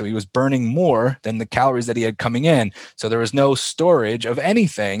burning. So he was burning more than the calories that he had coming in. So there was no storage of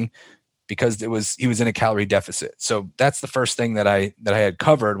anything because he was in a calorie deficit. So that's the first thing that I had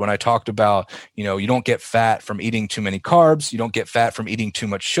covered when I talked about, you don't get fat from eating too many carbs. You don't get fat from eating too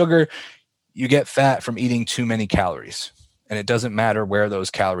much sugar. You get fat from eating too many calories. And it doesn't matter where those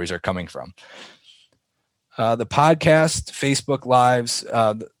calories are coming from. The podcast, Facebook Lives,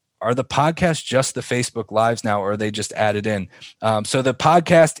 are the podcasts just the Facebook Lives now, or are they just added in? So the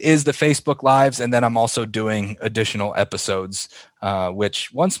podcast is the Facebook Lives, and then I'm also doing additional episodes,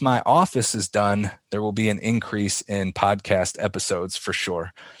 which once my office is done, there will be an increase in podcast episodes for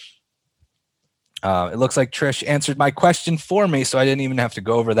sure. It looks like Trish answered my question for me, so I didn't even have to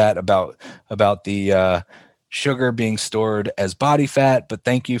go over that about the sugar being stored as body fat, but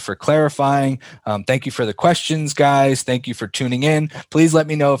thank you for clarifying. Thank you for the questions, guys. Thank you for tuning in. Please let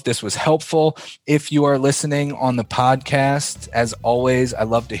me know if this was helpful. If you are listening on the podcast, as always, I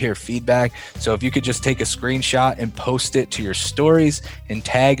love to hear feedback. So if you could just take a screenshot and post it to your stories and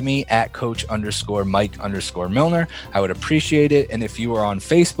tag me at coach_Mike_Milner, I would appreciate it. And if you are on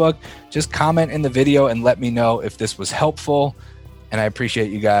Facebook, just comment in the video and let me know if this was helpful. And I appreciate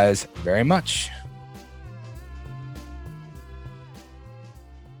you guys very much.